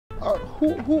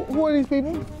Who are these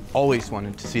people? Always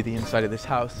wanted to see the inside of this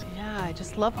house. Yeah, I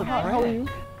just love the How are you?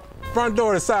 Front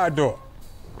door to side door.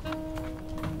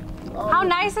 How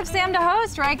nice of Sam to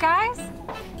host, right, guys?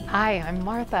 Hi, I'm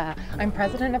Martha. I'm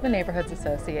president of the Neighborhoods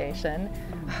Association.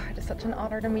 It is such an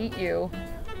honor to meet you.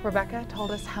 Rebecca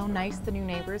told us how nice the new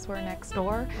neighbors were next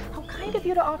door. How kind of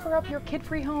you to offer up your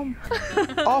kid-free home.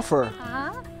 Offer?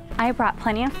 I brought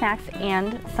plenty of snacks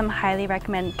and some highly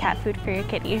recommended cat food for your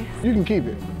kitties. You can keep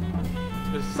it.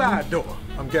 The side door,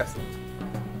 I'm guessing.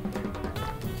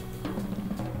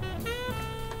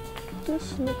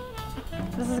 This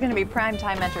is gonna be prime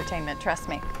time entertainment, trust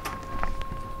me.